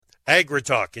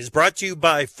AgriTalk is brought to you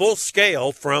by Full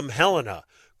Scale from Helena.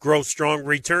 Grow strong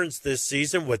returns this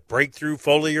season with breakthrough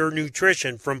foliar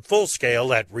nutrition from Full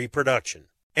Scale at Reproduction.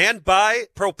 And by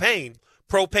Propane.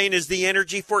 Propane is the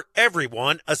energy for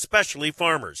everyone, especially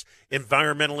farmers.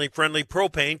 Environmentally friendly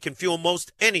propane can fuel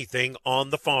most anything on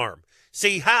the farm.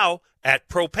 See how at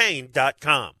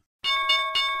propane.com.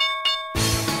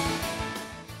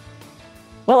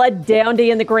 Well, a down day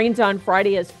in the grains on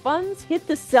Friday as funds hit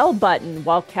the sell button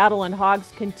while cattle and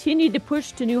hogs continued to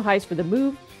push to new highs for the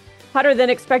move. Hotter than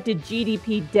expected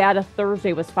GDP data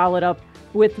Thursday was followed up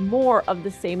with more of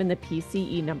the same in the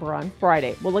PCE number on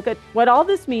Friday. We'll look at what all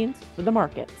this means for the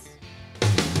markets.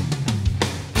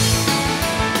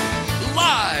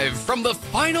 Live from the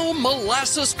final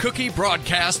molasses cookie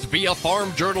broadcast via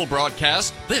Farm Journal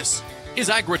broadcast, this is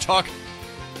AgriTalk.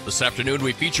 This afternoon,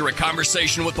 we feature a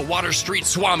conversation with the Water Street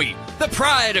Swami, the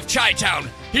pride of Chi-Town.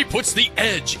 He puts the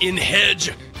edge in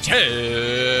hedge,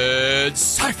 Ted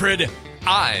Seifried.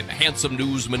 I'm handsome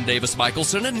newsman Davis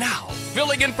Michelson, and now,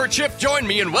 filling in for Chip, join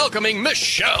me in welcoming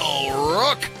Michelle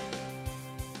Rook.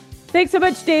 Thanks so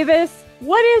much, Davis.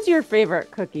 What is your favorite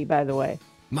cookie, by the way?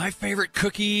 My favorite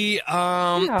cookie,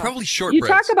 probably shortbread. You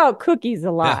talk about cookies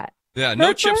a lot. Yeah,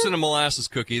 no chips in a molasses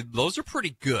cookie. Those are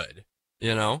pretty good,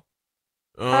 you know?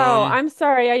 I'm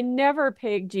sorry. I never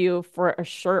pegged you for a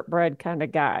shortbread kind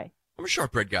of guy. I'm a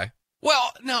shortbread guy.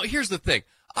 Well, now, here's the thing.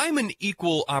 I'm an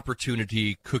equal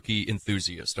opportunity cookie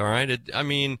enthusiast, all right? I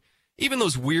mean, even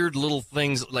those weird little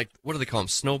things, like, what do they call them?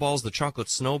 Snowballs? The chocolate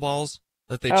snowballs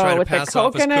that they try to pass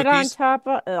off as cookies? With the coconut on top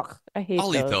of? Ugh, I hate those.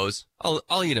 I'll eat those.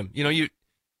 I'll eat them. You know,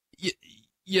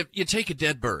 you take a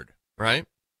dead bird, right?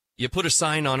 You put a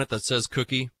sign on it that says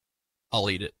cookie. I'll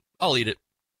eat it.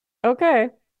 Okay.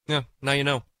 Yeah, now you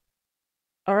know.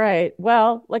 All right.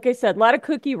 Well, like I said, a lot of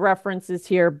cookie references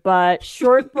here, but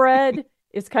shortbread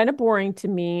is kind of boring to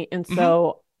me. And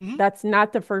so that's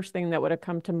not the first thing that would have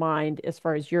come to mind as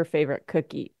far as your favorite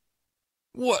cookie.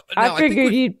 What? I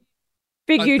figured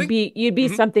you'd be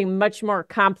something much more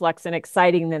complex and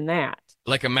exciting than that.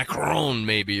 Like a macaron,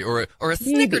 maybe, or a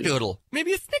snickerdoodle.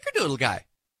 Maybe a snickerdoodle guy.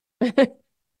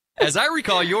 As I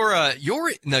recall,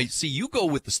 now, see, you go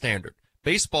with the standard.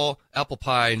 Baseball, apple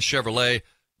pie, and Chevrolet.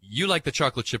 You like the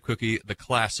chocolate chip cookie, the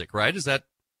classic, right?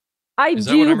 I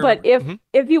do, but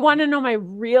if you want to know my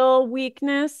real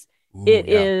weakness, it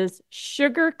is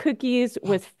sugar cookies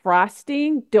with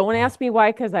frosting. Don't ask me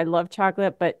why, because I love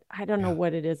chocolate, but I don't know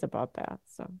what it is about that.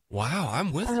 So wow,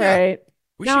 I'm with you. All right.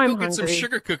 We should go get some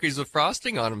sugar cookies with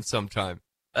frosting on them sometime.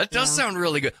 That does sound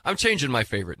really good. I'm changing my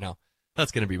favorite now.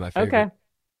 That's going to be my favorite. Okay.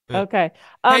 Yeah. Okay.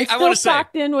 Hey, I want to say.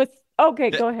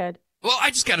 Okay, go ahead. Well,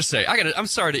 I just got to say, I'm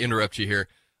sorry to interrupt you here,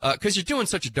 because you're doing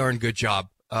such a darn good job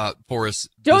for us.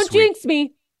 Don't jinx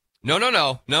me. No.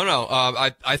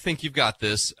 I think you've got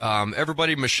this.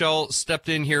 Everybody, Michelle stepped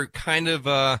in here kind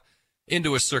of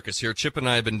into a circus here. Chip and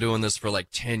I have been doing this for like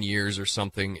 10 years or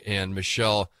something, and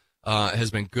Michelle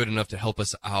has been good enough to help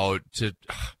us out, to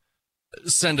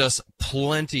send us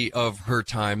plenty of her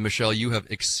time. Michelle, you have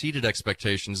exceeded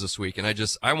expectations this week, and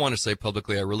I want to say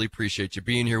publicly, I really appreciate you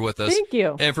being here with us. Thank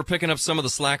you. And for picking up some of the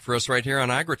slack for us right here on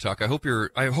AgriTalk. I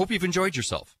hope you've enjoyed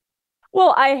yourself.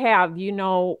 Well, I have.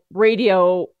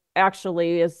 Radio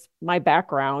actually is my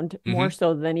background, more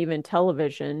so than even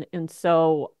television. And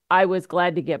so I was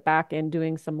glad to get back in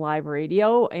doing some live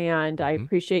radio, and I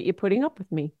appreciate you putting up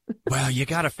with me. Well, you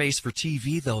got a face for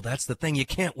TV, though. That's the thing. You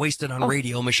can't waste it on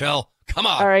radio, Michelle. Come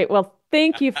on. All right. Well,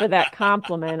 thank you for that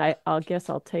compliment. I guess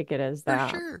I'll take it as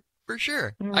that. For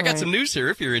sure. All I got some news here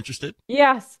if you're interested.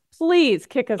 Yes, please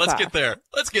kick us off. Let's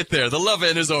get there. The love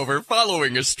end is over.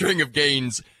 Following a string of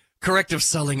gains, corrective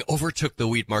selling overtook the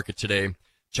wheat market today.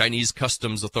 Chinese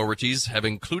customs authorities have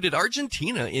included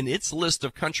Argentina in its list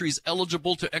of countries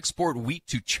eligible to export wheat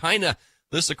to China.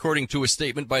 This according to a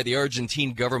statement by the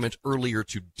Argentine government earlier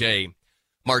today.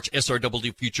 March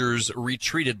SRW futures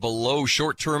retreated below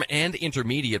short-term and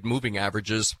intermediate moving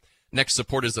averages. Next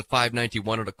support is at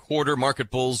 591.25.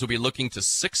 Market bulls will be looking to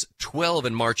 612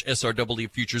 in March SRW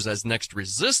futures as next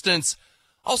resistance.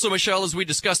 Also, Michelle, as we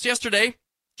discussed yesterday,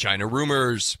 China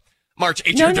rumors. March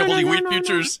HRW wheat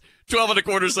futures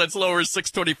 12.25 cents lower,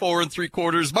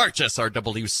 624.75. March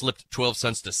SRW slipped 12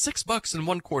 cents to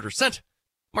 $6.25.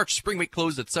 March spring wheat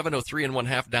closed at 703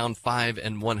 1/2, down 5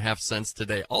 1/2 cents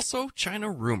today. Also, China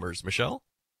rumors, Michelle.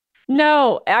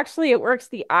 No, actually, it works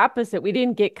the opposite. We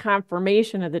didn't get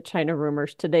confirmation of the China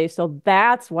rumors today, so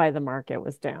that's why the market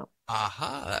was down.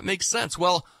 Aha, that makes sense.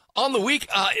 Well, on the week,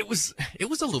 it was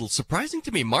a little surprising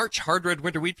to me. March hard red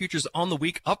winter wheat futures on the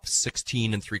week up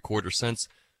 16.75 cents.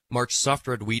 March soft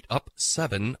red wheat up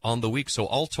 7 on the week. So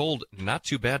all told, not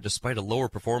too bad despite a lower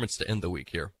performance to end the week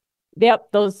here.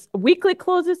 Yep, those weekly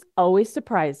closes always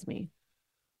surprise me.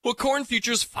 Well, corn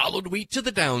futures followed wheat to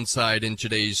the downside in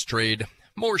today's trade.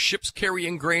 More ships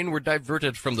carrying grain were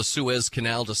diverted from the Suez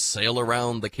Canal to sail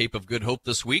around the Cape of Good Hope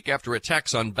this week after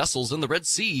attacks on vessels in the Red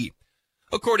Sea.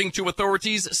 According to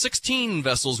authorities, 16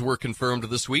 vessels were confirmed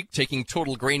this week, taking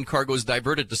total grain cargoes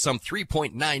diverted to some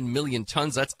 3.9 million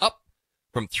tons. That's up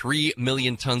from 3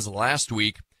 million tons last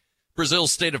week.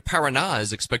 Brazil's state of Paraná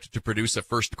is expected to produce a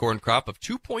first corn crop of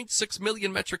 2.6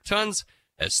 million metric tons,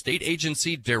 as state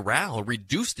agency Deral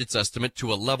reduced its estimate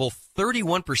to a level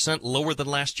 31% lower than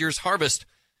last year's harvest.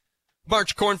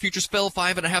 March corn futures fell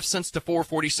 5.5 cents to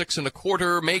 4.46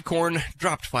 1/4. May corn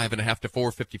dropped 5.5 to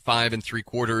 4.55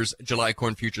 3/4. July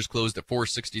corn futures closed at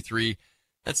 4.63.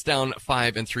 That's down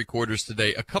 5 3/4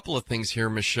 today. A couple of things here,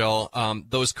 Michelle.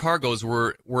 Those cargoes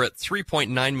were at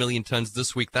 3.9 million tons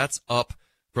this week. That's up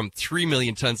from 3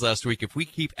 million tons last week. If we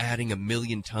keep adding 1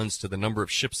 million tons to the number of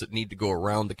ships that need to go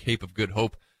around the Cape of Good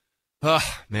Hope,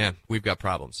 man, we've got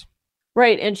problems.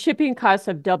 Right, and shipping costs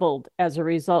have doubled as a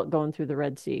result going through the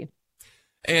Red Sea.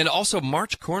 And also,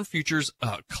 March corn futures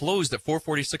closed at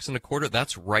 4.46 1/4.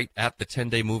 That's right at the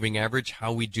 10-day moving average.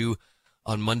 How we do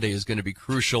on Monday is going to be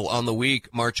crucial on the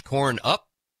week. March corn up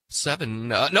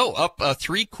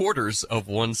 3/4 of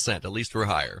 1 cent. At least we're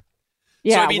higher.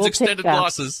 Yeah, soybeans we'll extended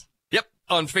losses. Yep,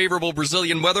 unfavorable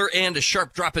Brazilian weather and a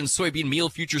sharp drop in soybean meal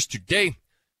futures today.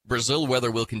 Brazil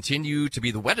weather will continue to be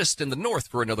the wettest in the north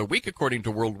for another week, according to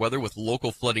World Weather, with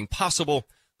local flooding possible.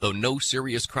 Though no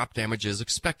serious crop damage is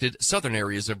expected, southern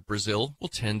areas of Brazil will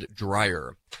tend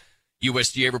drier.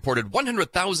 USDA reported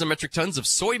 100,000 metric tons of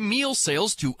soy meal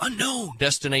sales to unknown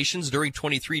destinations during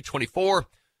 23-24.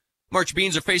 March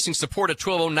beans are facing support at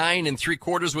 12.09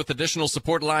 3/4, with additional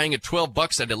support lying at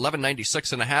 $12 at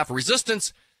 11.96 1/2.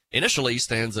 Resistance initially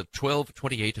stands at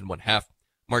 12.28 1/2.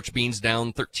 March beans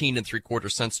down 13 3/4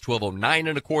 cents, 12.09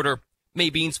 1/4. May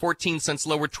beans 14 cents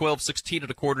lower, 12.16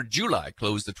 1/4. July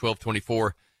closed at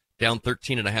 12.24. Down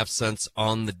 13.5 cents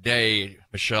on the day.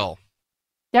 Michelle.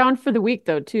 Down for the week,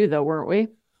 weren't we?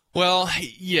 Well,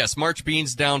 yes, March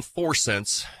beans down 4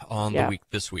 cents on the week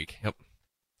this week. Yep.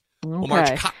 Okay. Well,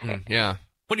 March cotton, yeah.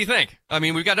 What do you think? I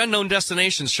mean, we've got unknown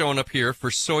destinations showing up here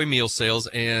for soy meal sales,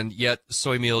 and yet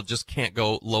soy meal just can't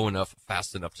go low enough,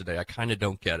 fast enough today. I kind of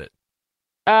don't get it.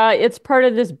 It's part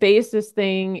of this basis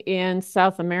thing in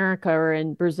South America or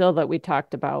in Brazil that we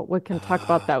talked about. We can talk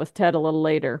about that with Ted a little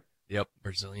later. Yep,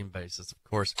 Brazilian basis, of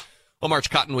course. Well, March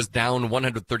cotton was down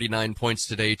 139 points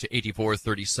today to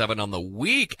 84.37 on the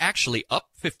week, actually up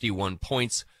 51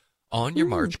 points on your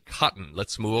March cotton.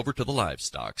 Let's move over to the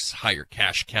livestocks. Higher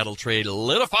cash cattle trade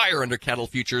lit a fire under cattle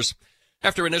futures.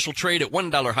 After initial trade at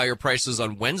 $1 higher prices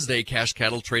on Wednesday, cash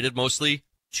cattle traded mostly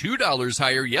 $2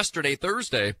 higher yesterday,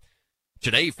 Thursday.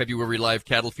 Today, February live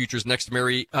cattle futures next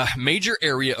major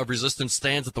area of resistance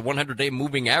stands at the 100-day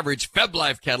moving average. Feb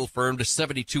live cattle firmed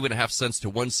 72.5 cents to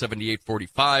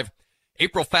 178.45.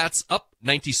 April fats up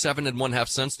 97.5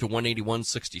 cents to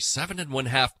 181.67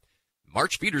 1/2.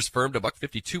 March feeders firmed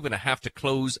 $1.52.5 to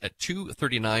close at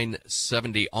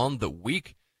 239.70 on the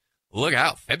week. Look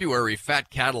out! February fat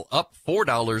cattle up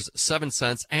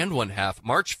 $4.07 and 1/2.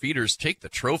 March feeders take the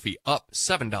trophy, up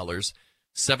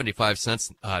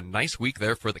 $7.75. Nice week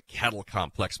there for the cattle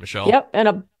complex, Michelle. Yep, and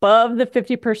above the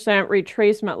 50%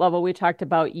 retracement level we talked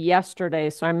about yesterday.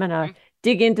 So I'm going to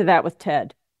dig into that with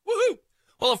Ted. Woohoo!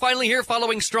 Well, and finally here,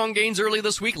 following strong gains early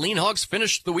this week, lean hogs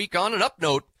finished the week on an up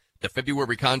note. The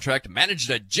February contract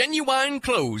managed a genuine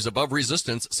close above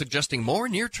resistance, suggesting more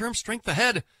near-term strength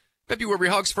ahead. February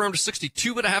hogs firmed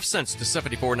 62.5 cents to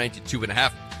 74.92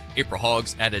 1/2. April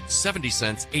hogs added 70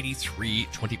 cents,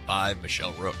 83.25.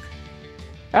 Michelle Rook.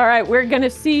 All right, we're going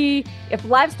to see if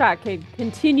livestock can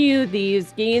continue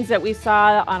these gains that we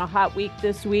saw on a hot week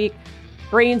this week.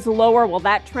 Grains lower, will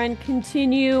that trend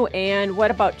continue? And what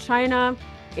about China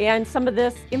and some of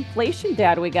this inflation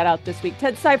data we got out this week?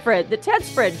 Ted Seifert, the Ted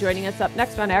Spread, joining us up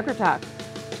next on AgriTalk.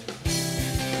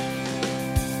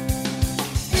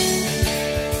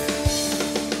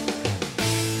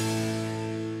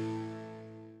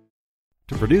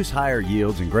 To produce higher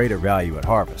yields and greater value at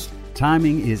harvest,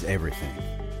 timing is everything.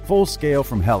 Full Scale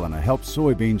from Helena helps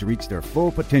soybeans reach their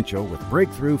full potential with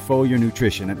breakthrough foliar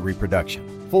nutrition and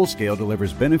reproduction. Full Scale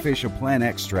delivers beneficial plant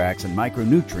extracts and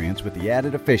micronutrients with the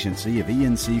added efficiency of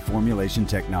ENC formulation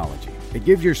technology. It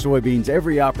gives your soybeans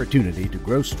every opportunity to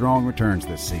grow strong returns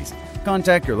this season.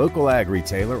 Contact your local ag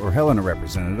retailer or Helena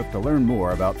representative to learn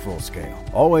more about Full Scale.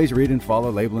 Always read and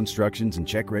follow label instructions and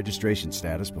check registration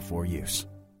status before use.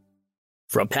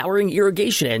 From powering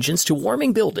irrigation engines to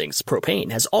warming buildings,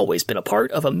 propane has always been a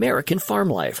part of American farm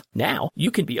life. Now,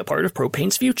 you can be a part of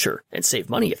propane's future and save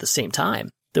money at the same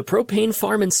time. The Propane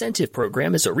Farm Incentive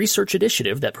Program is a research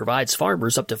initiative that provides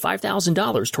farmers up to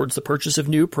 $5,000 towards the purchase of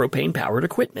new propane-powered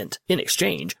equipment. In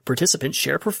exchange, participants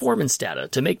share performance data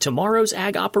to make tomorrow's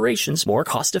ag operations more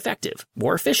cost-effective,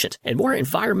 more efficient, and more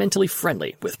environmentally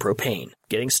friendly with propane.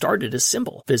 Getting started is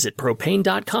simple. Visit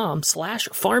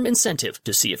propane.com/farm incentive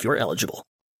to see if you're eligible.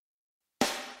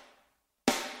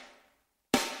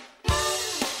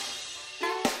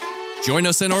 Join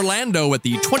us in Orlando at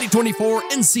the 2024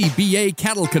 NCBA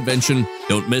Cattle Convention.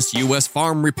 Don't miss U.S.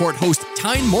 Farm Report host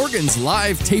Tyne Morgan's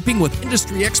live taping with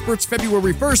industry experts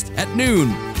February 1st at noon.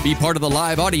 Be part of the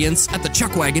live audience at the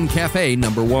Chuckwagon Cafe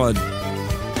 #1.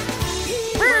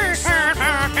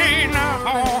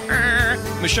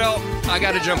 Michelle, I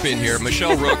got to jump in here.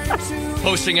 Michelle Rook,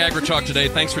 hosting AgriTalk today.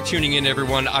 Thanks for tuning in,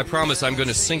 everyone. I promise I'm going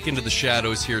to sink into the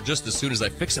shadows here just as soon as I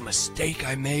fix a mistake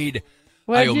I made.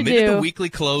 I omitted the weekly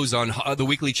close on the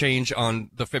weekly change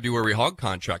on the February hog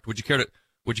contract. Would you care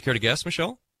to guess,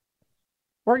 Michelle?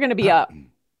 We're going to be up.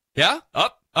 Yeah,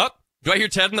 up. Do I hear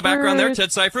Ted in the background there?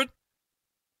 Ted Seifert?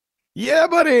 Yeah,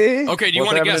 buddy. Okay, do you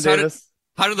want to guess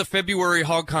how did the February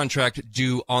hog contract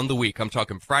do on the week? I'm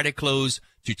talking Friday close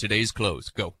to today's close.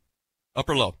 Go. Up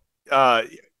or low?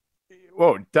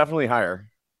 Whoa, definitely higher.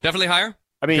 Definitely higher?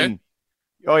 I mean, okay.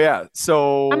 Oh yeah.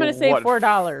 So I'm going to say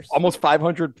 $4. Almost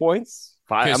 500 points.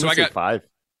 Okay, I'm going to say 5.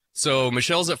 So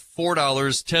Michelle's at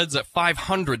 $4. Ted's at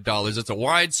 $500. It's a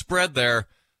wide spread there.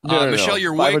 Michelle,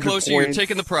 you're way closer. Points. You're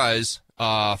taking the prize.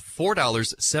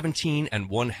 $4, 17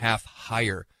 1/2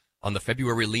 higher on the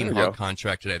February lean hog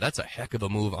contract today. That's a heck of a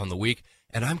move on the week.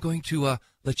 And I'm going to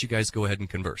let you guys go ahead and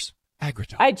converse.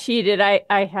 AgriTalk. I cheated.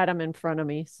 I had them in front of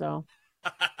me, so.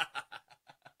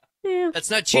 Yeah. That's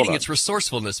not cheating. It's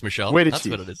resourcefulness, Michelle. That's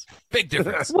what it is. Big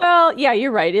difference. Well, yeah,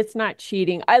 you're right. It's not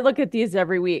cheating. I look at these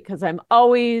every week because I'm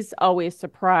always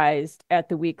surprised at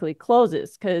the weekly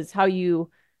closes because how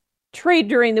you trade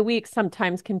during the week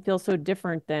sometimes can feel so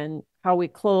different than how we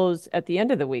close at the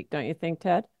end of the week. Don't you think,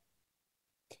 Ted?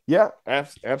 Yeah,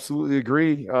 absolutely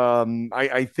agree.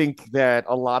 I think that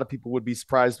a lot of people would be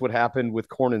surprised what happened with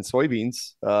corn and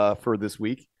soybeans for this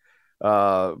week.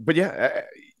 But yeah,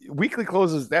 weekly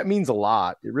closes, that means a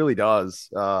lot. It really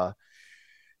does.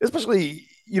 Especially,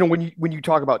 when you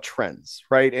talk about trends,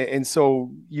 right? And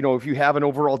so, if you have an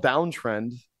overall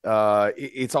downtrend,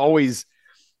 it's always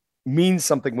means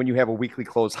something when you have a weekly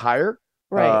close higher,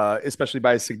 right? Especially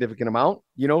by a significant amount,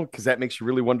 because that makes you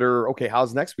really wonder, okay,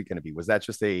 how's next week going to be? Was that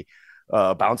just a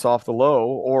bounce off the low,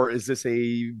 or is this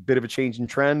a bit of a change in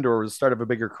trend or the start of a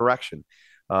bigger correction?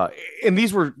 And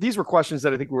these were questions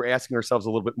that I think we were asking ourselves a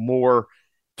little bit more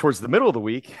towards the middle of the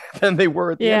week than they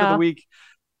were at the end of the week.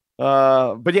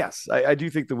 But yes, I do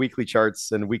think the weekly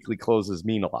charts and weekly closes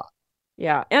mean a lot.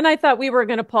 Yeah. And I thought we were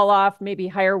going to pull off maybe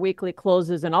higher weekly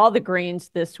closes in all the grains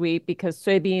this week because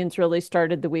soybeans really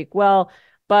started the week well,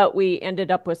 but we ended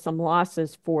up with some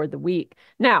losses for the week.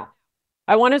 Now,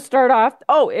 I want to start off.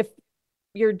 Oh, if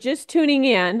you're just tuning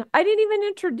in, I didn't even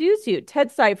introduce you.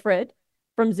 Ted Seifert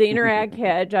from Zaner Ag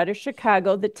Hedge out of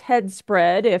Chicago, the Ted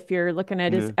spread, if you're looking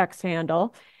at his X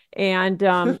handle. And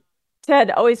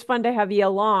Ted, always fun to have you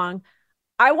along.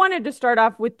 I wanted to start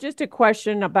off with just a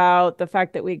question about the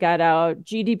fact that we got out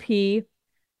GDP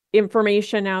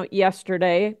information out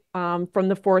yesterday from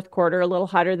the fourth quarter, a little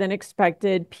hotter than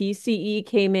expected. PCE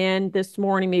came in this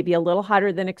morning, maybe a little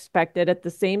hotter than expected. At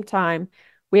the same time,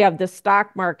 we have the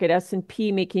stock market,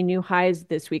 S&P, making new highs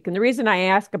this week. And the reason I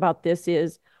ask about this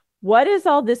is, what does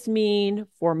all this mean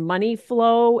for money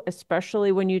flow,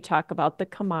 especially when you talk about the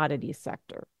commodity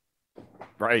sector?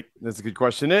 Right. That's a good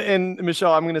question. And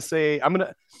Michelle, I'm going to say, I'm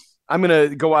going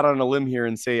to go out on a limb here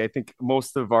and say, I think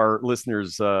most of our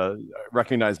listeners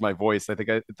recognize my voice. I think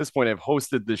at this point I've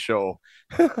hosted the show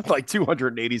like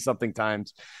 280 something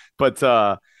times, but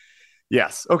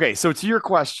yes. Okay. So to your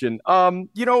question, I'm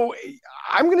going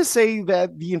to say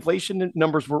that the inflation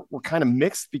numbers were kind of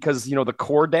mixed because, the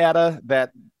core data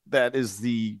that is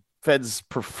the Fed's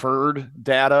preferred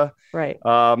data, right?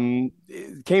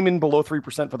 It came in below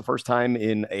 3% for the first time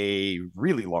in a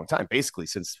really long time, basically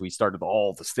since we started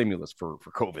all the stimulus for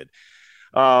COVID.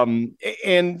 I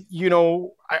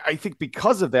think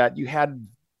because of that, you had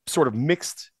sort of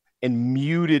mixed and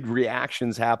muted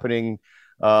reactions happening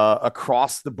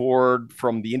across the board,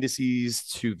 from the indices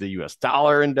to the US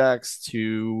dollar index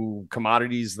to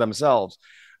commodities themselves.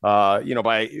 By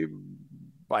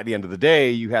the end of the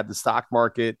day, you had the stock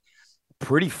market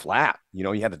pretty flat. You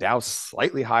had the Dow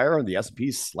slightly higher and the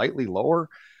S&P slightly lower.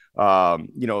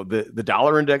 The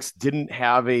dollar index didn't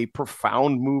have a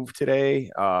profound move today.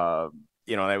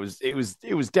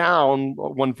 It was down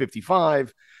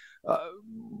 155.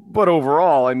 But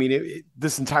overall, I mean,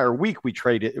 this entire week we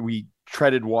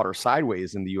treaded water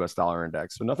sideways in the U.S. dollar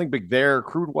index. So nothing big there.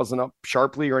 Crude wasn't up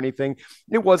sharply or anything.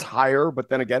 It was higher, but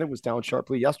then again, it was down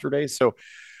sharply yesterday. So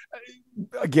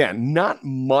again, not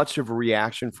much of a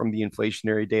reaction from the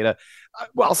inflationary data.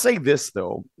 Well, I'll say this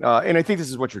though, and I think this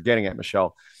is what you're getting at,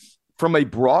 Michelle. From a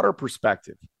broader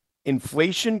perspective,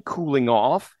 inflation cooling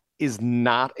off is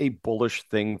not a bullish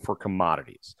thing for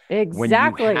commodities.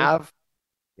 Exactly.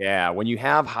 When you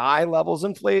have high levels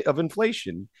of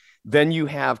inflation, then you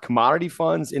have commodity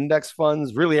funds, index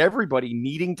funds, really everybody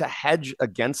needing to hedge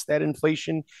against that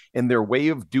inflation. And their way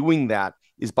of doing that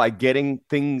is by getting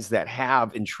things that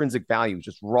have intrinsic value,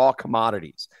 just raw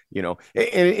commodities, And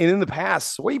in the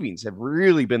past, soybeans have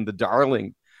really been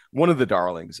one of the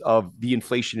darlings of the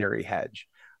inflationary hedge.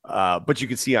 But you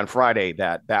could see on Friday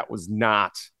that was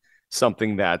not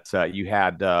something that you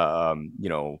had,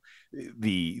 the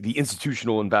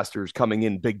institutional investors coming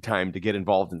in big time to get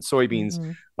involved in soybeans.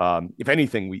 Mm-hmm. If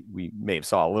anything, we may have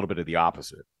saw a little bit of the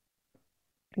opposite.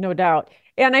 No doubt.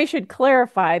 And I should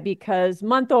clarify, because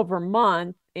month over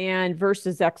month and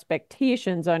versus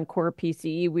expectations on core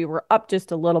PCE, we were up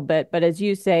just a little bit. But as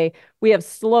you say, we have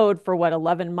slowed for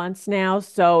 11 months now.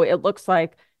 So it looks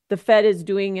like the Fed is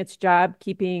doing its job,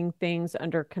 keeping things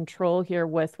under control here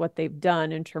with what they've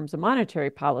done in terms of monetary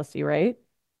policy, right?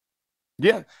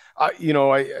 Yeah. I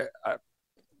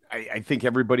think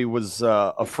everybody was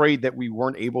afraid that we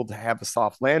weren't able to have a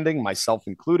soft landing, myself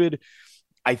included.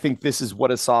 I think this is what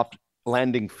a soft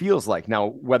landing feels like. Now,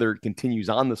 whether it continues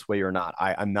on this way or not,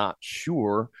 I'm not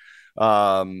sure.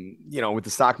 With the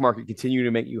stock market continuing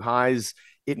to make new highs,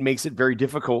 it makes it very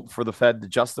difficult for the Fed to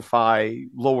justify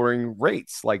lowering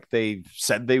rates like they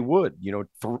said they would, 2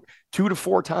 to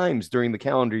 4 times during the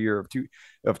calendar year of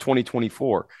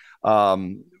 2024.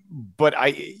 But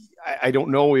I don't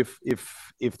know if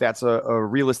that's a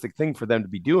realistic thing for them to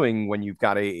be doing when you've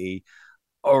got a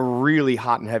really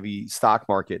hot and heavy stock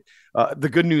market. The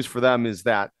good news for them is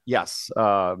that, yes,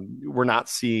 we're not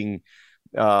seeing,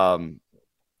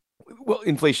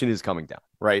 inflation is coming down,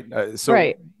 right?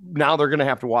 Right. Now they're going to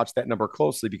have to watch that number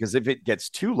closely, because if it gets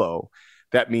too low,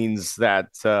 that means that,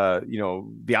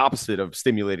 the opposite of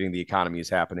stimulating the economy is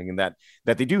happening, and that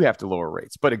they do have to lower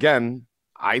rates. But again,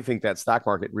 I think that stock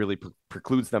market really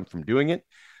precludes them from doing it.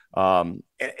 And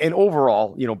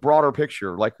overall, broader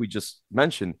picture, like we just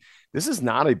mentioned, this is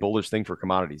not a bullish thing for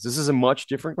commodities. This is a much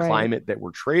different climate that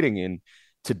we're trading in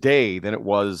today than it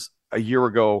was a year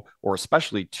ago, or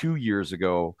especially 2 years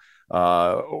ago,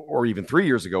 or even 3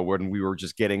 years ago, when we were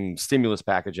just getting stimulus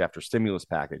package after stimulus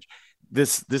package.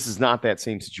 This is not that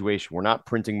same situation. We're not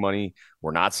printing money.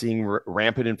 We're not seeing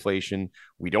rampant inflation.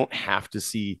 We don't have to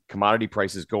see commodity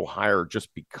prices go higher just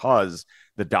because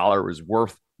the dollar is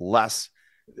worth less,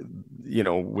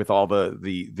 with all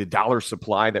the dollar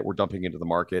supply that we're dumping into the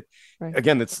market. Right.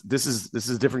 Again, this is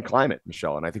a different climate,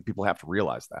 Michelle, and I think people have to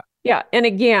realize that. Yeah. And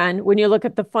again, when you look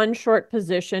at the fund short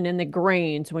position in the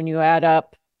grains, when you add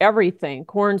up everything,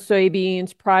 corn,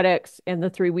 soybeans, products, and the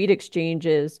 3 wheat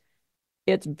exchanges,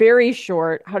 it's very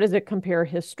short. How does it compare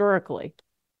historically?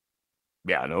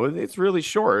 Yeah, no, it's really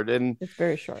short. And it's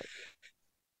very short.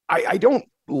 I don't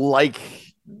like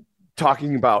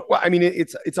talking about, well, I mean,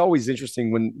 it's always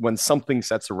interesting when something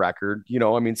sets a record,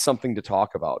 something to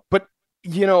talk about. But,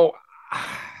 I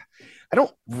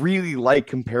don't really like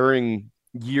comparing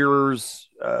years,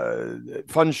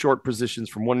 fund short positions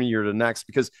from one year to the next,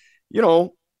 because,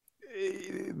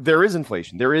 there is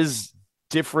inflation. There is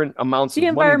different amounts of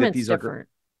money that these are.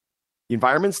 The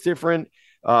environment's different.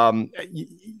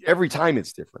 Every time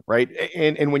it's different, right?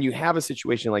 And when you have a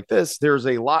situation like this, there's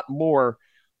a lot more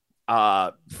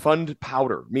fund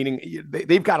powder, meaning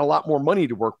they've got a lot more money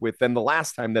to work with than the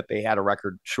last time that they had a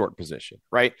record short position,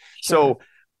 right? Sure.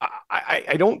 So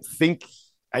I don't think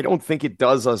it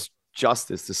does us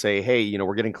justice to say, hey,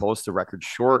 we're getting close to record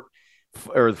short,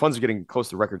 or the funds are getting close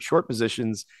to record short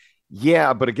positions.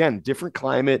 Yeah, but again, different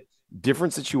climate,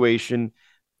 different situation.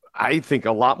 I think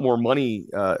a lot more money.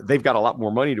 They've got a lot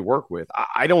more money to work with.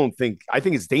 I think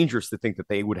it's dangerous to think that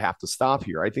they would have to stop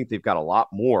here. I think they've got a lot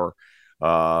more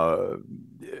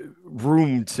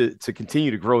room to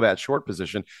continue to grow that short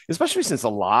position, especially since a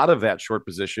lot of that short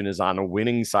position is on a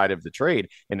winning side of the trade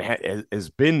and has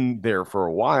been there for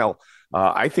a while.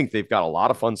 I think they've got a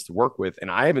lot of funds to work with, and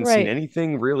I haven't seen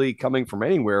anything really coming from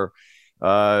anywhere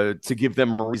to give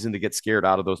them a reason to get scared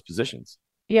out of those positions.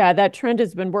 Yeah, that trend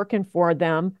has been working for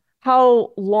them.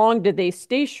 How long did they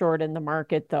stay short in the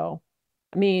market, though?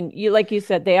 I mean, like you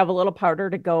said, they have a little powder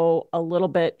to go a little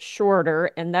bit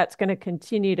shorter, and that's going to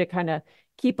continue to kind of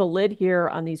keep a lid here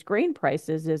on these grain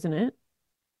prices, isn't it?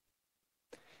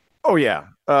 Oh yeah.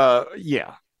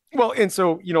 Yeah. Well, and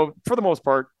so, for the most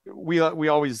part, we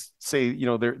always say,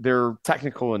 they're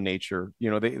technical in nature.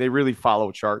 They really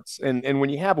follow charts. And when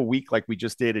you have a week like we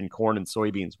just did in corn and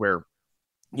soybeans, where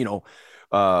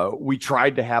we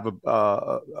tried to have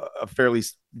a fairly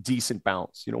decent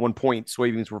bounce. One point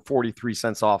soybeans were 43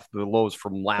 cents off the lows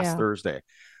from last Thursday,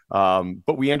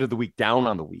 but we ended the week down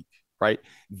on the week. Right.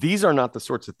 These are not the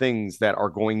sorts of things that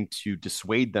are going to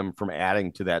dissuade them from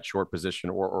adding to that short position,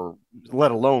 or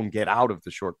let alone get out of the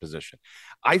short position.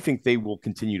 I think they will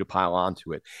continue to pile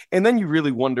onto it. And then you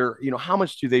really wonder, how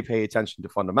much do they pay attention to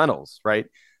fundamentals, right?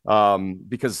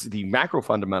 Because the macro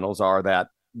fundamentals are that,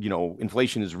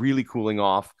 inflation is really cooling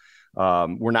off.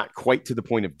 We're not quite to the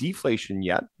point of deflation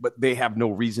yet, but they have no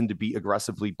reason to be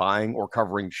aggressively buying or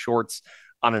covering shorts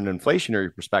on an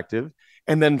inflationary perspective.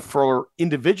 And then for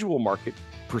individual market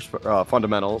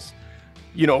fundamentals,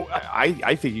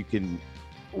 I think you can.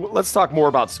 Let's talk more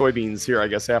about soybeans here, I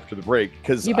guess, after the break,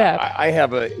 because I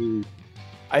have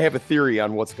a theory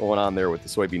on what's going on there with the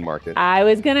soybean market. I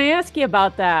was going to ask you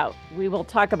about that. We will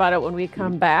talk about it when we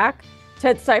come back.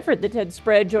 Ted Seifert, the TED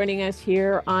Spread, joining us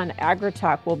here on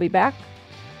AgriTalk. We'll be back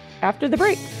after the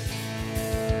break.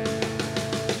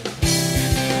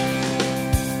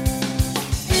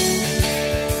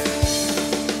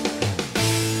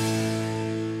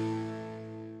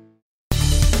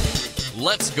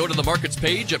 Let's go to the markets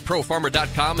page at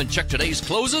profarmer.com and check today's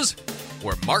closes,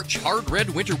 where March hard red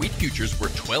winter wheat futures were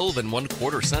 12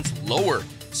 1/4 cents lower,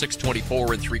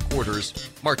 6.24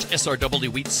 3/4. March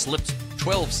SRW wheat slipped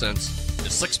 12 cents to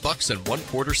 $6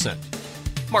 1/4 cent.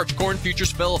 March corn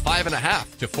futures fell 5 1/2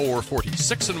 to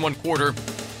 4.46 1/4.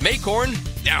 May corn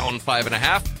down 5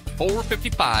 1/2,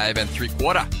 4.55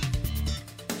 3/4.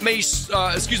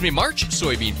 March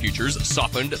soybean futures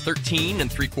softened 13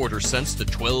 3/4 cents to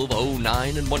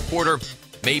 12.09 1/4.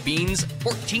 May beans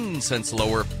 14 cents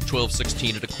lower,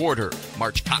 12.16 1/4.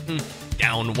 March cotton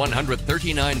down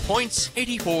 139 points,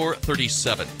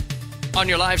 84.37. On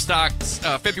your livestock,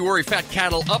 February fat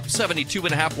cattle up 72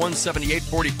 1/2,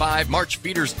 178.45. March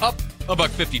feeders up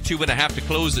 $1.52 1/2 to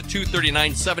close at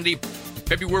 239.70.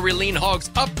 February lean hogs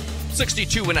up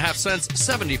 62 1/2 cents,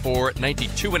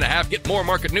 74.92 1/2. Get more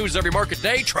market news every market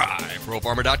day. Try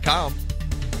profarmer.com.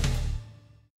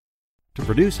 To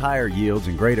produce higher yields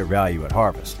and greater value at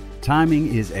harvest,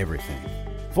 timing is everything.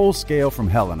 Full Scale from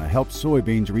Helena helps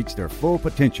soybeans reach their full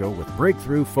potential with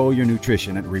breakthrough foliar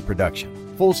nutrition at reproduction.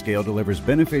 Full Scale delivers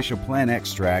beneficial plant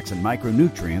extracts and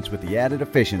micronutrients with the added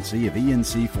efficiency of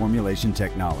ENC formulation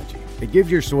technology. It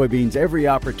gives your soybeans every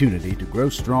opportunity to grow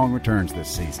strong returns this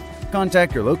season.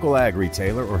 Contact your local ag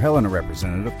retailer or Helena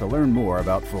representative to learn more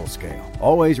about Full Scale.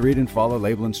 Always read and follow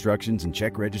label instructions and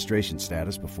check registration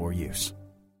status before use.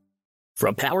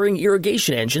 From powering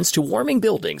irrigation engines to warming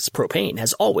buildings, propane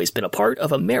has always been a part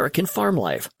of American farm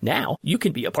life. Now, you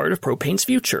can be a part of propane's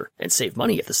future and save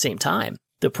money at the same time.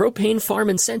 The Propane Farm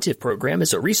Incentive Program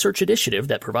is a research initiative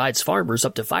that provides farmers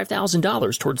up to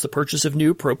 $5,000 towards the purchase of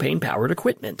new propane-powered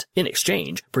equipment. In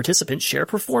exchange, participants share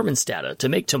performance data to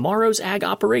make tomorrow's ag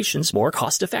operations more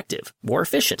cost-effective, more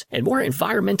efficient, and more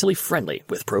environmentally friendly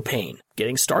with propane.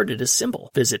 Getting started is simple.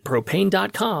 Visit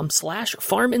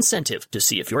propane.com/farm incentive to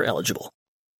see if you're eligible.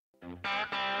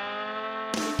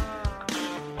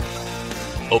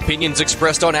 Opinions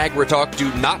expressed on AgriTalk do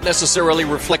not necessarily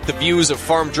reflect the views of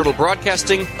Farm Journal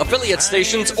Broadcasting, affiliate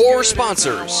stations, or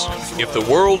sponsors. If the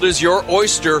world is your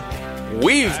oyster,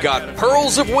 we've got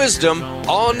pearls of wisdom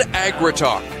on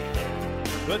AgriTalk.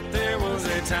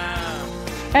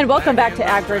 And welcome back to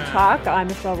AgriTalk. I'm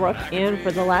Michelle Rook, and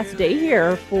for the last day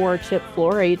here for Chip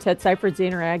Flory, Ted Seifert,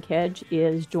 Zaner Ag Hedge,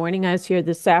 is joining us here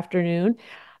this afternoon.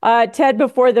 Ted,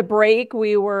 before the break,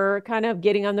 we were kind of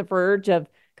getting on the verge of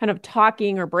kind of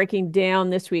talking or breaking down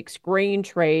this week's grain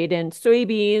trade and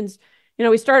soybeans.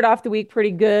 We started off the week pretty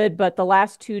good, but the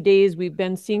last 2 days we've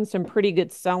been seeing some pretty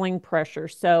good selling pressure.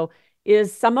 So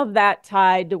is some of that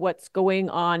tied to what's going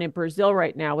on in Brazil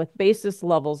right now with basis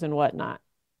levels and whatnot?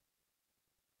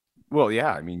 Well,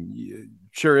 yeah, I mean,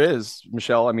 sure is,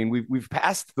 Michelle. I mean, we've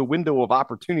passed the window of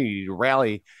opportunity to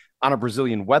rally on a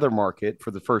Brazilian weather market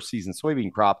for the first season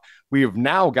soybean crop. We have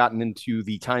now gotten into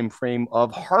the time frame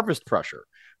of harvest pressure,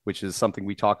 which is something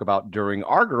we talk about during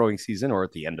our growing season or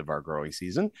at the end of our growing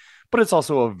season. But it's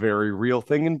also a very real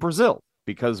thing in Brazil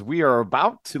because we are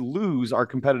about to lose our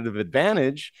competitive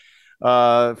advantage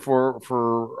for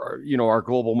our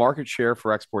global market share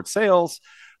for export sales.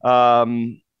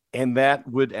 And that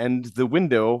would end the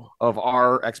window of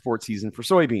our export season for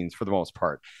soybeans for the most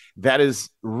part. That is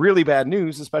really bad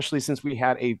news, especially since we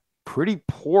had a pretty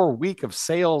poor week of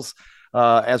sales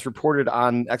as reported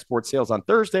on export sales on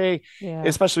Thursday,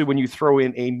 especially when you throw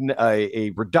in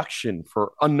a reduction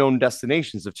for unknown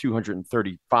destinations of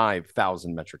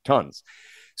 235,000 metric tons.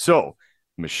 So,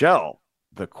 Michelle,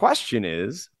 the question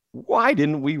is, why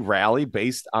didn't we rally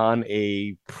based on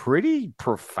a pretty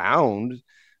profound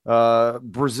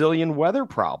Brazilian weather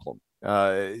problem?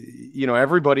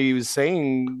 Everybody was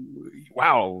saying,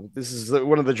 wow, this is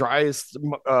one of the driest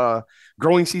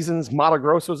growing seasons Mato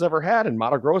Grosso's ever had. And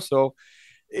Mato Grosso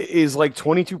is like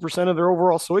 22% of their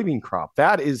overall soybean crop.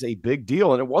 That is a big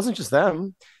deal. And it wasn't just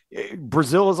them.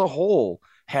 Brazil as a whole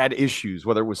had issues,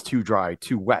 whether it was too dry,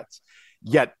 too wet.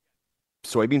 Yet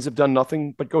soybeans have done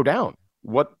nothing but go down.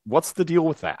 What's the deal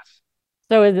with that?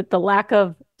 So is it the lack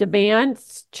of demand,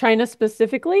 China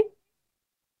specifically?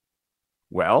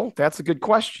 Well, that's a good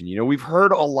question. We've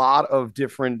heard a lot of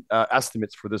different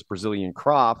estimates for this Brazilian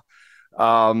crop,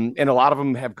 and a lot of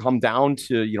them have come down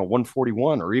to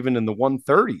 141 or even in the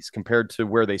 130s compared to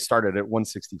where they started at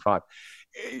 165.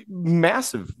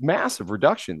 Massive, massive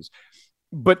reductions.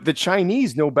 But the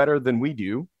Chinese know better than we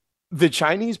do. The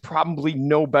Chinese probably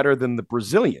know better than the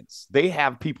Brazilians. They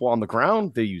have people on the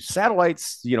ground. They use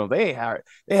satellites. They have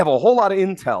a whole lot of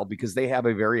intel because they have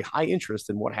a very high interest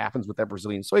in what happens with that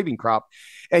Brazilian soybean crop.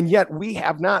 And yet we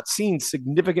have not seen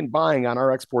significant buying on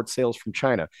our export sales from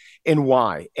China. And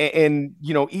why? And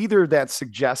either that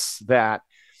suggests that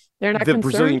they're not the concerned?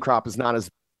 Brazilian crop is not as,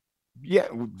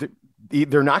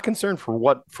 they're not concerned for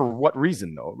what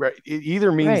reason though, right? It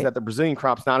either means that the Brazilian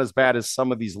crop's not as bad as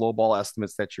some of these lowball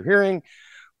estimates that you're hearing,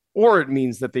 or it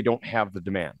means that they don't have the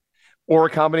demand, or a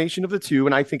combination of the two.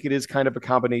 And I think it is kind of a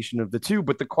combination of the two.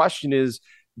 But the question is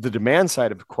the demand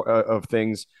side of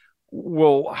things.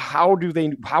 Well, how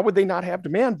would they not have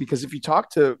demand? Because if you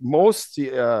talk to most,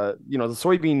 the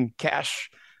soybean cash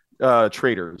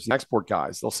traders and export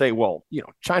guys, they'll say, well,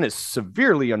 China's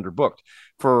severely underbooked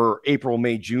for April,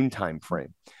 May, June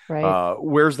timeframe. Right.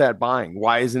 Where's that buying?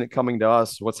 Why isn't it coming to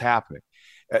us? What's happening?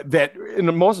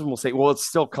 And most of them will say, well, it's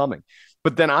still coming.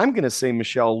 But then I'm going to say,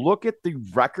 Michelle, look at the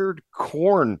record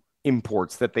corn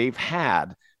imports that they've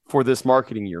had for this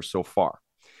marketing year so far.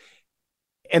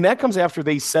 And that comes after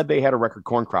they said they had a record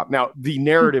corn crop. Now, the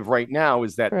narrative right now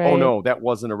is that, oh no, that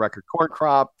wasn't a record corn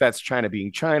crop. That's China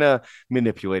being China,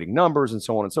 manipulating numbers and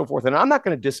so on and so forth. And I'm not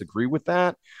going to disagree with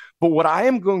that. But what I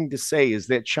am going to say is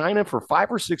that China for 5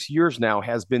 or 6 years now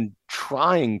has been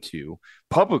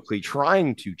publicly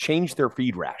trying to change their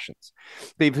feed rations.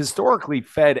 They've historically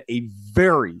fed a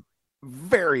very,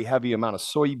 very heavy amount of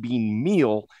soybean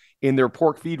meal in their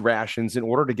pork feed rations in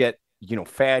order to get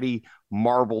fatty,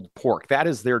 marbled pork. That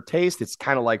is their taste. It's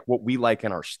kind of like what we like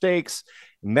in our steaks,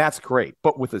 and that's great.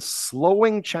 But with a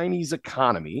slowing Chinese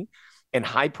economy and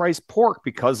high priced pork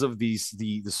because of the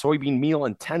soybean meal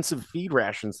intensive feed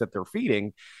rations that they're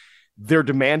feeding, their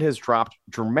demand has dropped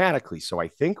dramatically. So I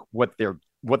think what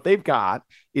they've got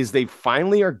is they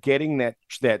finally are getting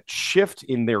that shift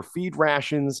in their feed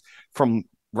rations from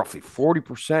roughly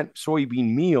 40%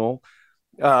 soybean meal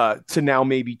to now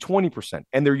maybe 20%.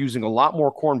 And they're using a lot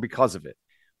more corn because of it,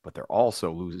 but they're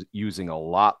also using a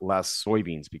lot less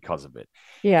soybeans because of it.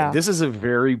 Yeah. And this is a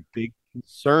very big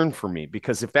concern for me,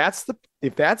 because if that's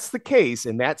the case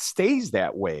and that stays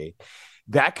that way,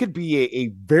 that could be a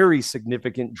very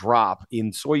significant drop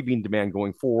in soybean demand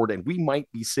going forward. And we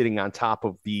might be sitting on top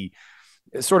of the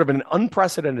sort of an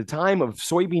unprecedented time of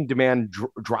soybean demand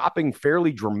dropping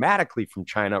fairly dramatically from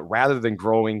China rather than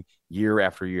growing year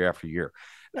after year after year.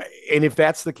 And if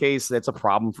that's the case, that's a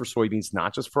problem for soybeans,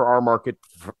 not just for our market,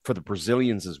 for the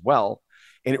Brazilians as well.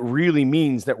 And it really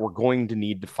means that we're going to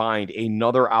need to find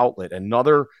another outlet,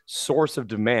 another source of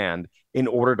demand in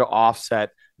order to offset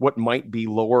what might be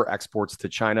lower exports to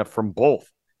China from both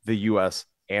the U.S.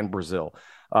 and Brazil.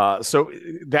 So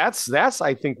that's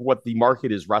I think what the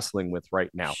market is wrestling with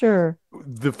right now. Sure.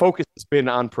 The focus has been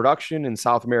on production in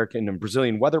South American and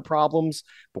Brazilian weather problems,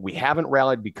 but we haven't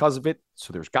rallied because of it.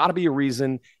 So there's got to be a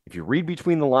reason. If you read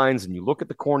between the lines and you look at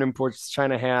the corn imports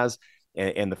China has,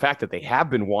 and the fact that they have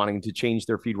been wanting to change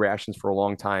their feed rations for a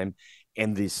long time,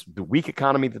 and the weak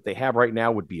economy that they have right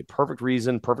now would be a perfect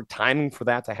reason, perfect timing for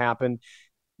that to happen.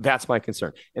 That's my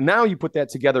concern. And now you put that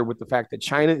together with the fact that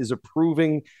China is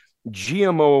approving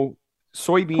GMO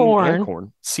soybean and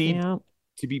corn seed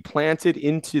to be planted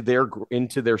into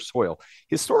their soil.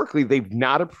 Historically, they've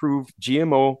not approved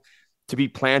GMO to be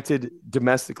planted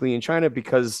domestically in China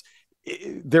because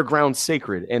their ground's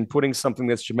sacred, and putting something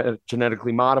that's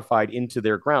genetically modified into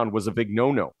their ground was a big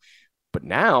no-no. But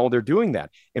now they're doing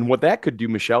that. And what that could do,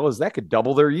 Michelle, is that could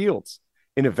double their yields.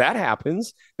 And if that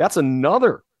happens, that's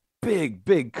another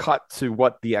big cut to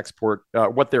what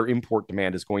what their import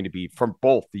demand is going to be from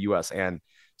both the U.S. and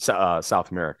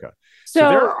South America. So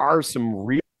there are some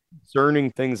real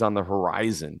concerning things on the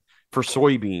horizon for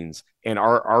soybeans and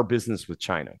our business with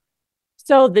China.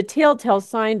 So the telltale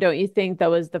sign, don't you think,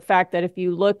 though, is the fact that if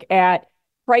you look at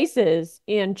prices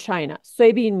in China,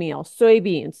 soybean meal,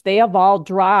 soybeans, they have all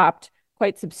dropped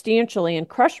quite substantially, and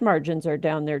crush margins are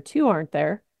down there too, aren't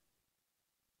there?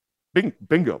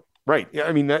 Bingo. Right. Yeah.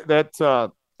 I mean, if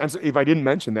I didn't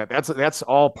mention that, that's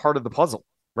all part of the puzzle.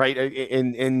 Right.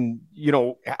 And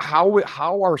how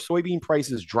are soybean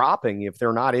prices dropping if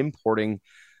they're not importing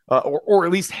or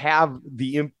at least have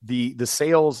the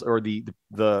sales or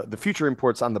the future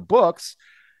imports on the books?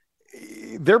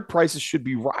 Their prices should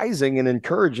be rising and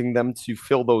encouraging them to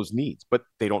fill those needs, but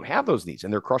they don't have those needs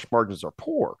and their crush margins are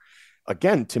poor.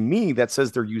 Again, to me, that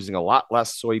says they're using a lot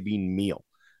less soybean meal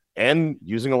and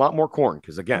using a lot more corn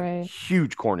because, again,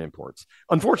 huge corn imports.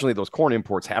 Unfortunately, those corn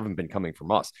imports haven't been coming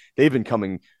from us. They've been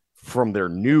coming from their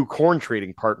new corn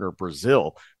trading partner,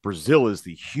 Brazil. Brazil is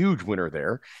the huge winner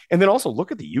there. And then also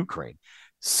look at the Ukraine.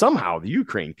 Somehow the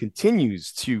Ukraine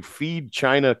continues to feed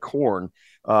China corn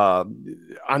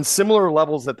on similar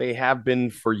levels that they have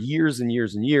been for years and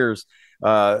years and years.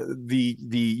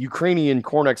 The Ukrainian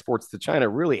corn exports to China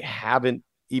really haven't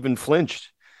even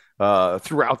flinched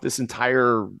throughout this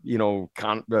entire,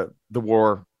 the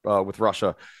war with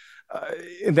Russia.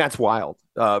 And that's wild.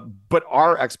 But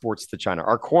our exports to China,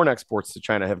 our corn exports to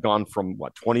China have gone from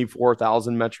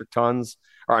 24,000 metric tons,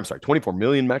 or I'm sorry, 24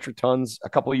 million metric tons a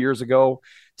couple of years ago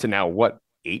to now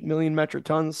 8 million metric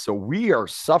tons. So we are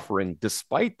suffering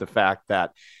despite the fact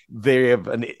that they have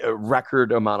a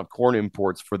record amount of corn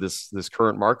imports for this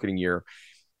current marketing year.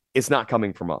 It's not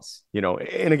coming from us,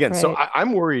 and again, so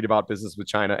I'm worried about business with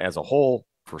China as a whole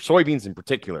for soybeans in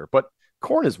particular, but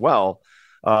corn as well.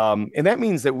 And that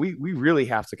means that we really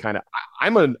have to kind of,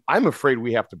 I'm afraid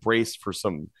we have to brace for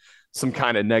some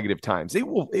kind of negative times. It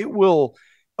will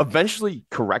eventually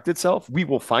correct itself. We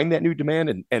will find that new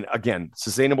demand. And again,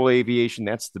 sustainable aviation,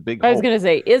 that's the big hope. I was going to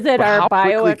say, is it our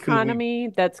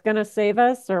bioeconomy that's going to save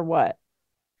us or what?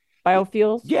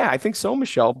 Biofuels? Yeah, I think so,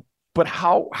 Michelle. But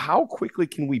how quickly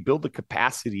can we build the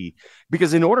capacity?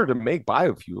 Because in order to make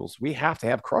biofuels, we have to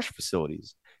have crush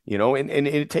facilities, and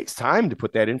it takes time to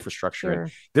put that infrastructure in.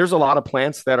 There's a lot of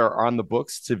plants that are on the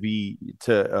books to be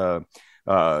put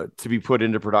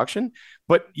into production,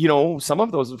 but some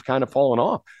of those have kind of fallen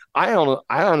off. I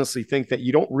honestly think that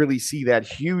you don't really see that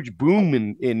huge boom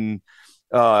in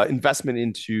investment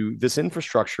into this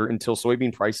infrastructure until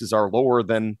soybean prices are lower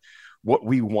than what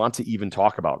we want to even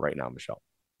talk about right now, Michelle.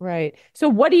 Right. So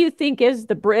what do you think is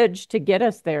the bridge to get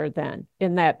us there then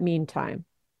in that meantime?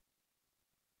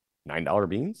 $9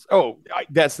 beans? Oh,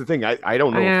 that's the thing. I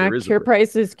don't know if there is cure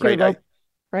prices, low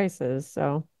prices.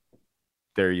 So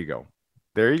there you go.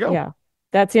 There you go. Yeah,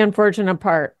 that's the unfortunate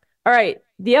part. All right.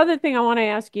 The other thing I want to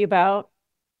ask you about,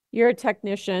 you're a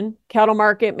technician, cattle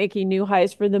market making new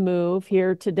highs for the move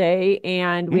here today.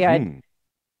 And we had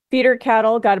feeder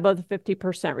cattle got above the 50%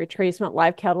 retracement.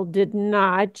 Live cattle did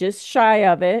not, just shy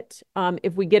of it.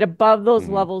 If we get above those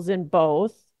levels in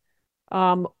both,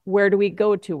 where do we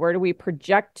go to? Where do we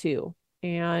project to?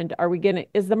 And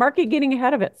is the market getting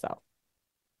ahead of itself?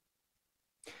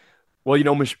 Well,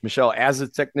 Michelle, as a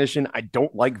technician, I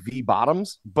don't like V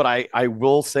bottoms, but I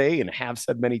will say and have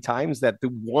said many times that the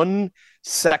one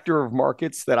sector of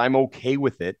markets that I'm okay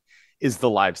with it is the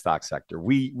livestock sector.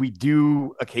 We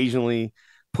do occasionally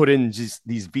put in just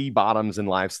these V bottoms in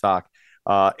livestock.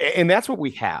 And that's what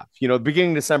we have.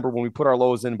 Beginning of December, when we put our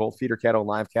lows in both feeder cattle and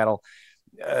live cattle,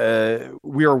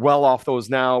 we are well off those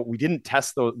now. We didn't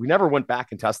test those. We never went back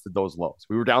and tested those lows.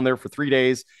 We were down there for 3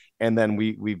 days, and then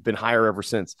we've been higher ever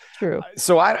since. True.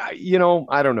 So I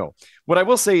don't know. What I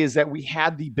will say is that we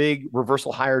had the big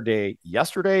reversal higher day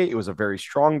yesterday. It was a very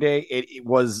strong day. It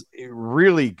was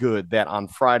really good that on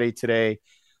Friday today,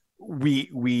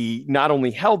 we not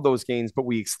only held those gains, but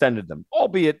we extended them,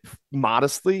 albeit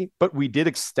modestly, but we did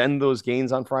extend those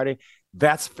gains on Friday.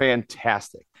 That's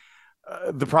fantastic.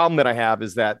 The problem that I have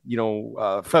is that,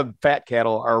 fat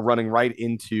cattle are running right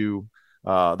into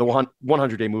the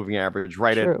 100-day moving average,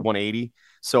 right at 180.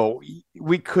 So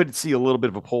we could see a little bit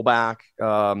of a pullback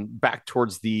back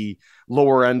towards the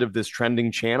lower end of this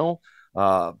trending channel.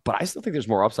 But I still think there's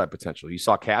more upside potential. You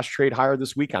saw cash trade higher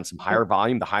this week on some higher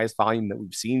volume, the highest volume that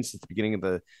we've seen since the beginning of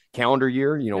the calendar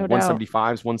year.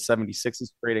 175s,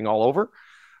 176s trading all over.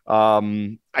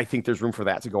 I think there's room for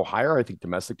that to go higher. I think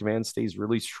domestic demand stays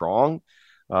really strong.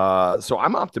 So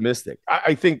I'm optimistic.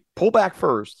 I think pull back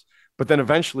first, but then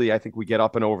eventually I think we get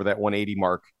up and over that 180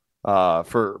 mark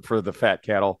for the fat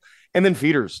cattle. And then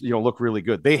feeders, look really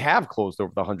good. They have closed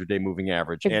over the 100-day moving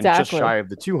average and just shy of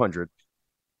the 200.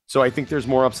 So I think there's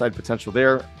more upside potential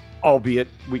there, albeit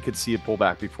we could see it pull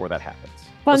back before that happens.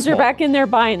 Funds are back in there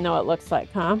buying, though, it looks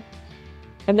like, huh?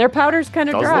 And their powder's kind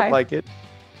of dry. Look like it.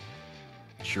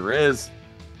 Sure is.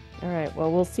 All right.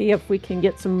 Well, we'll see if we can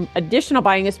get some additional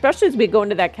buying, especially as we go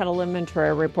into that cattle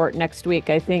inventory report next week.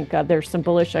 I think there's some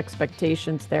bullish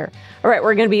expectations there. All right.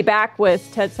 We're going to be back with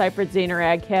Ted Seifert, Zaner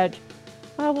Ag Hedge.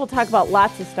 We'll talk about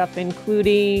lots of stuff,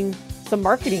 including some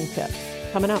marketing tips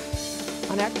coming up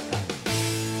on AgriTalk.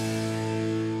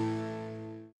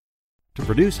 To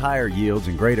produce higher yields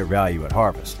and greater value at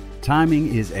harvest,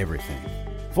 timing is everything.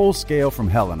 Full Scale from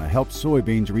Helena helps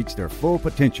soybeans reach their full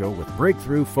potential with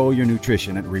breakthrough foliar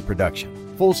nutrition at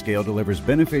reproduction. Full Scale delivers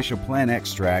beneficial plant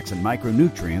extracts and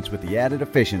micronutrients with the added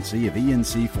efficiency of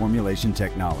ENC formulation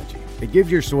technology. It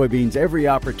gives your soybeans every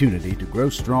opportunity to grow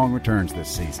strong returns this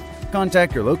season.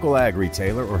 Contact your local ag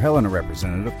retailer or Helena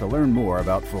representative to learn more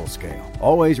about Full Scale.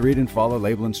 Always read and follow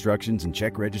label instructions and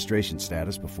check registration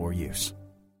status before use.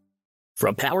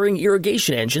 From powering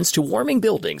irrigation engines to warming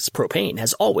buildings, propane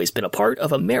has always been a part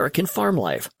of American farm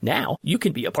life. Now, you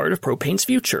can be a part of propane's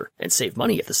future and save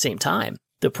money at the same time.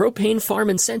 The Propane Farm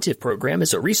Incentive Program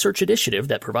is a research initiative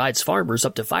that provides farmers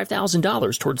up to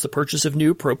 $5,000 towards the purchase of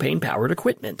new propane-powered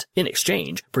equipment. In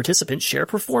exchange, participants share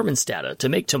performance data to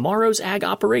make tomorrow's ag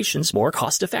operations more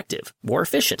cost-effective, more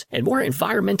efficient, and more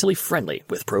environmentally friendly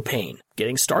with propane.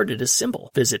 Getting started is simple.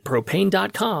 Visit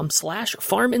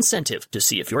propane.com/farm incentive to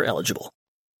see if you're eligible.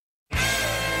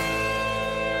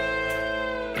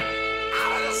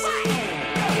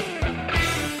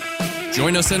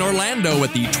 Join us in Orlando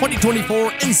at the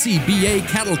 2024 NCBA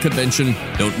Cattle Convention.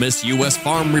 Don't miss U.S.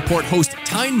 Farm Report host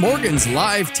Tyne Morgan's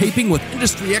live taping with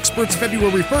industry experts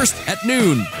February 1st at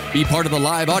noon. Be part of the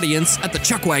live audience at the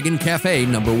Chuckwagon Cafe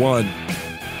 #1.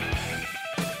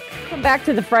 Welcome back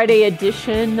to the Friday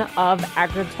edition of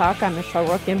AgriTalk. I'm Michelle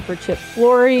Rook in for Chip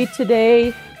Flory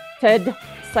today. Ted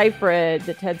Seifert,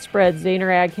 the Ted Spread Zaner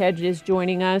Ag Hedge is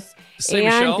joining us. Say,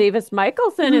 and Michelle. Davis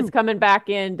Michelson is coming back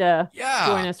in to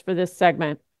join us for this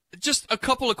segment. Just a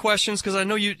couple of questions, because I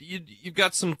know you've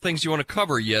got some things you want to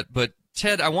cover yet. But,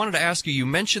 Ted, I wanted to ask you, you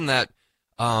mentioned that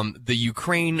the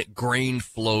Ukraine grain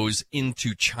flows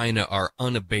into China are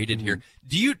unabated here.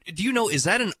 Do you know, is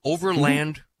that an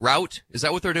overland route? Is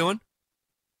that what they're doing?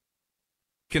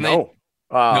 No.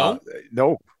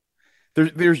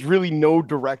 There's really no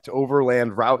direct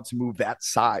overland route to move that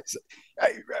size.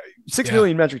 6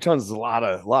 million metric tons is a lot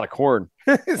of corn.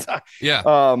 It's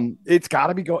got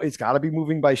to be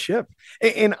moving by ship.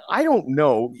 And I don't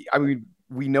know. I mean,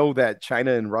 we know that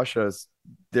China and Russia,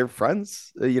 they're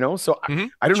friends, so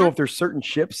I don't know if there's certain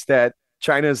ships that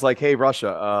China is like, hey,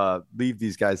 Russia, leave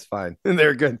these guys fine. And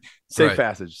they're good. Safe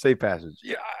passage.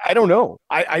 Yeah, I don't know.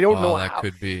 I don't know. That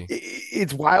could be.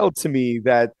 It's wild to me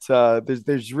that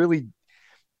there's really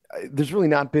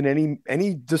not been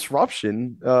any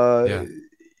disruption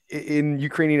in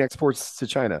Ukrainian exports to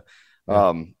China.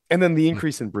 And then the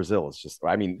increase in Brazil is just,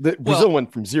 Brazil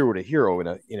went from zero to hero in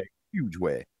a huge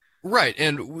way. Right.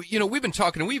 And, we've been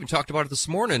talking, and we even talked about it this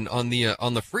morning on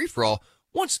the free-for-all.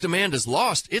 Once demand is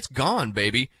lost, it's gone,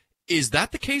 baby. Is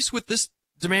that the case with this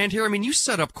demand here? I mean, you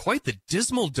set up quite the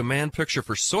dismal demand picture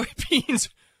for soybeans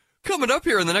coming up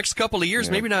here in the next couple of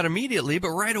years. Maybe not immediately,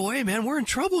 but right away, man, we're in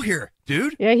trouble here,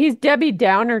 dude. Yeah, he's Debbie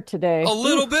Downer today. A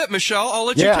little bit, Michelle. I'll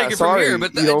let you take it from here,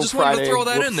 but I just wanted to throw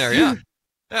that in there.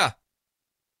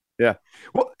 Yeah.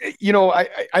 Well,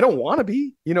 I don't want to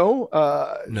be, no,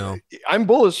 I'm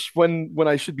bullish when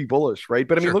I should be bullish. Right.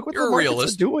 But I mean, look what the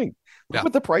markets are doing. Look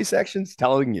what the price action's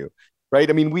telling you. Right.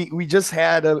 I mean, we just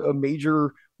had a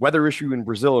major weather issue in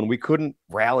Brazil and we couldn't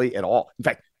rally at all. In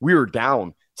fact, we were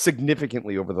down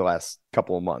significantly over the last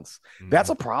couple of months. That's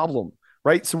a problem,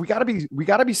 right? So we got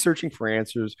to be searching for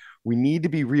answers. We need to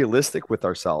be realistic with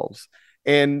ourselves.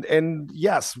 And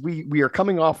yes, we are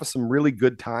coming off of some really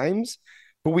good times,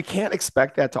 but we can't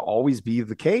expect that to always be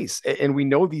the case. And we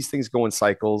know these things go in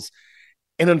cycles.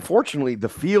 And unfortunately, the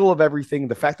feel of everything,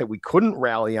 the fact that we couldn't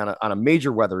rally on a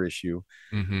major weather issue,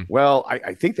 well,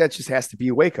 I think that just has to be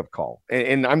a wake-up call.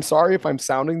 And I'm sorry if I'm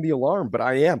sounding the alarm, but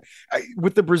I am.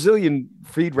 With the Brazilian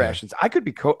feed rations, I could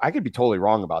be totally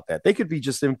wrong about that. They could be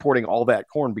just importing all that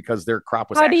corn because their crop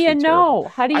was actually terrible.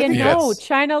 How do you know?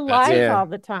 China lies all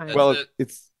the time. Well,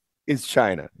 it's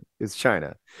China. It's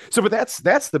China. So, but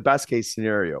that's the best case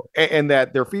scenario, and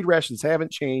that their feed rations haven't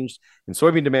changed, and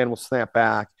soybean demand will snap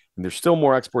back. And there's still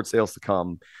more export sales to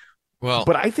come. Well,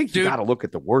 but I think you got to look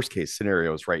at the worst case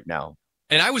scenarios right now.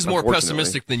 And I was more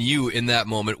pessimistic than you in that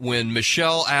moment when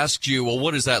Michelle asked you, well,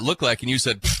 what does that look like? And you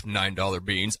said $9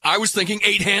 beans. I was thinking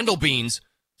 8-handle beans.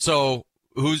 So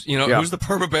who's the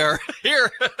perma bear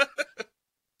here?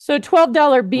 So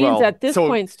 $12 beans at this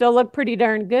point still look pretty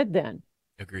darn good then.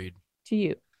 Agreed. To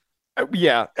you.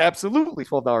 Yeah, absolutely.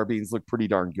 $12 beans look pretty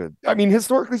darn good. I mean,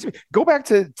 historically, go back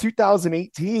to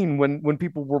 2018 when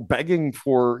people were begging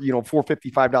for,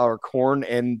 $4.55 corn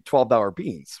and $12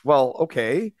 beans. Well,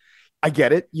 okay, I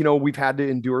get it. We've had to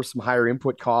endure some higher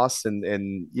input costs, and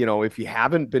if you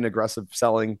haven't been aggressive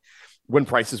selling when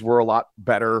prices were a lot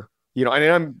better, and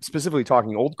I'm specifically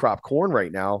talking old crop corn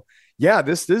right now. Yeah,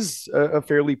 this is a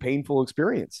fairly painful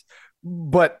experience,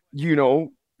 but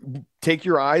take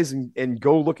your eyes and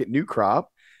go look at new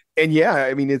crop. And yeah,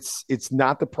 I mean, it's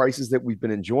not the prices that we've been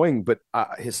enjoying, but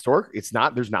historic,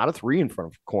 there's not a 3 in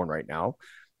front of corn right now.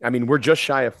 I mean, we're just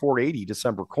shy of $4.80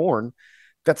 December corn.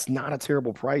 That's not a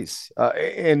terrible price.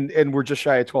 And we're just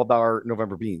shy of $12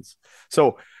 November beans.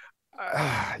 So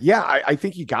I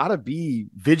think you gotta be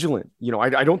vigilant.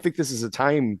 I don't think this is a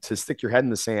time to stick your head in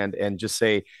the sand and just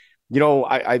say,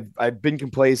 I've been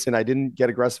complacent. I didn't get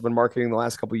aggressive in marketing the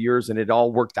last couple of years, and it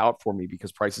all worked out for me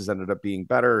because prices ended up being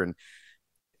better. And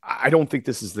I don't think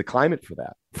this is the climate for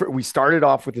that. We started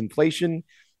off with inflation.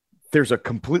 There's a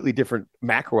completely different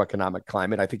macroeconomic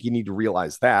climate. I think you need to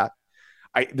realize that.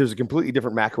 There's a completely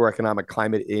different macroeconomic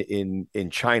climate in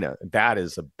China. That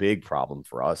is a big problem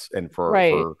for us and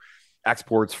for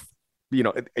exports.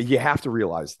 You have to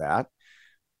realize that.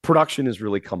 Production has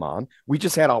really come on. We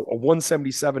just had a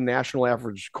 177 national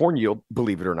average corn yield,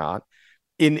 believe it or not,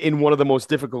 in one of the most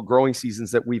difficult growing seasons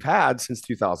that we've had since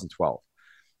 2012,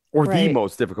 or the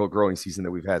most difficult growing season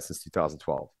that we've had since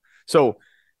 2012. So,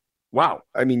 wow.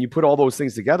 I mean, you put all those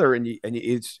things together and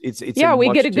it's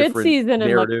we get a good season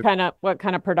and look what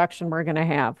kind of production we're going to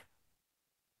have.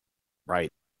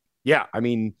 Right. Yeah. I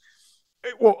mean,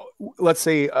 well, let's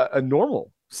say a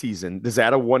normal season is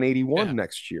at a 181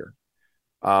 next year.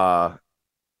 I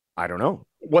don't know.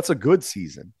 What's a good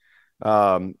season?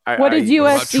 What did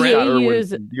USDA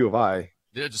use? U of I.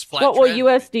 Yeah, just flat what will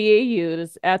USDA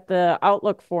use at the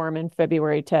Outlook Forum in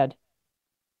February, Ted?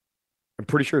 I'm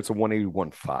pretty sure it's a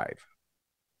 181.5.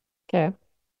 Okay.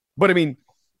 But I mean,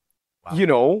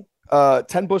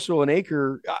 10 bushel an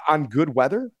acre on good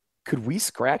weather. Could we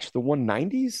scratch the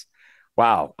 190s?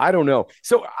 Wow, I don't know.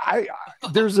 So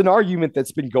there's an argument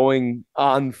that's been going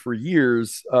on for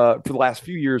years, for the last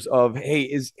few years of, hey,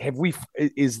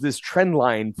 is this trend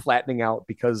line flattening out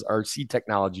because our seed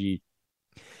technology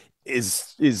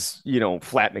is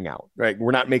flattening out, right?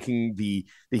 We're not making the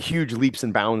huge leaps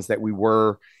and bounds that we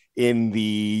were in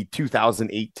the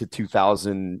 2008 to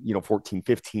 2014,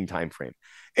 15 timeframe.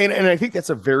 And I think that's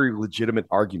a very legitimate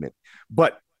argument,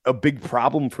 but a big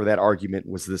problem for that argument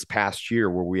was this past year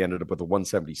where we ended up with a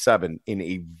 177 in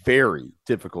a very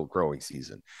difficult growing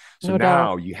season. So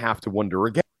now you have to wonder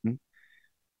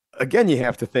again, you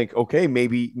have to think, okay,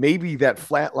 maybe that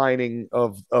flatlining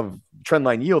of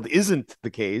trendline yield isn't the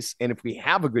case. And if we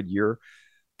have a good year,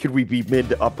 could we be mid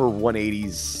to upper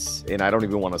 180s? And I don't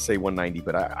even want to say 190,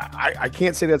 but I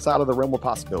can't say that's out of the realm of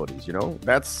possibilities.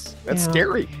 That's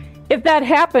scary. If that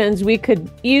happens, we could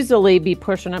easily be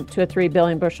pushing up to a 3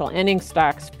 billion bushel ending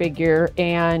stocks figure,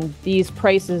 and these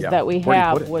prices that we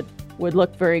have would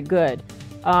look very good.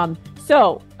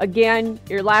 So again,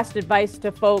 your last advice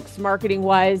to folks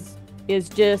marketing-wise is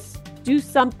just do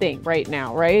something right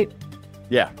now, right?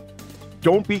 Yeah.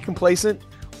 Don't be complacent.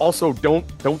 Also, don't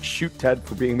shoot Ted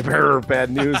for being the bearer of bad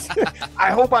news.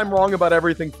 I hope I'm wrong about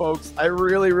everything, folks. I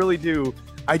really, really do.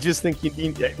 I just think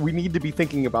we need to be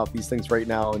thinking about these things right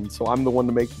now, and so I'm the one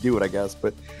to make you do it, I guess.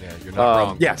 But yeah, you're not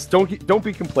wrong. Yes, don't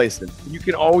be complacent. You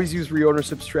can always use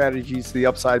reownership strategies to the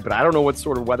upside, but I don't know what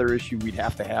sort of weather issue we'd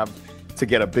have to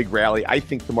get a big rally. I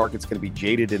think the market's going to be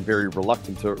jaded and very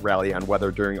reluctant to rally on weather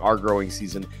during our growing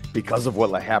season because of what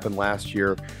happened last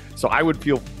year. So I would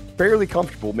feel fairly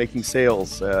comfortable making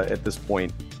sales at this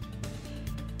point.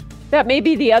 That may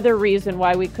be the other reason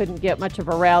why we couldn't get much of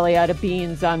a rally out of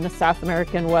beans on the South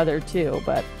American weather too.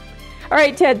 But all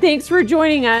right, Ted, thanks for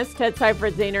joining us. Ted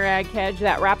Seifert, Zaner Ag Hedge.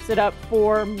 That wraps it up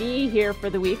for me here for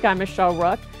the week. I'm Michelle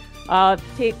Rook.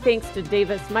 Thanks to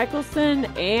Davis Michelson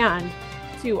and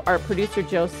to our producer,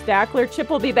 Joe Stackler. Chip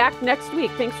will be back next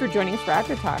week. Thanks for joining us for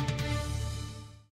AgriTalk.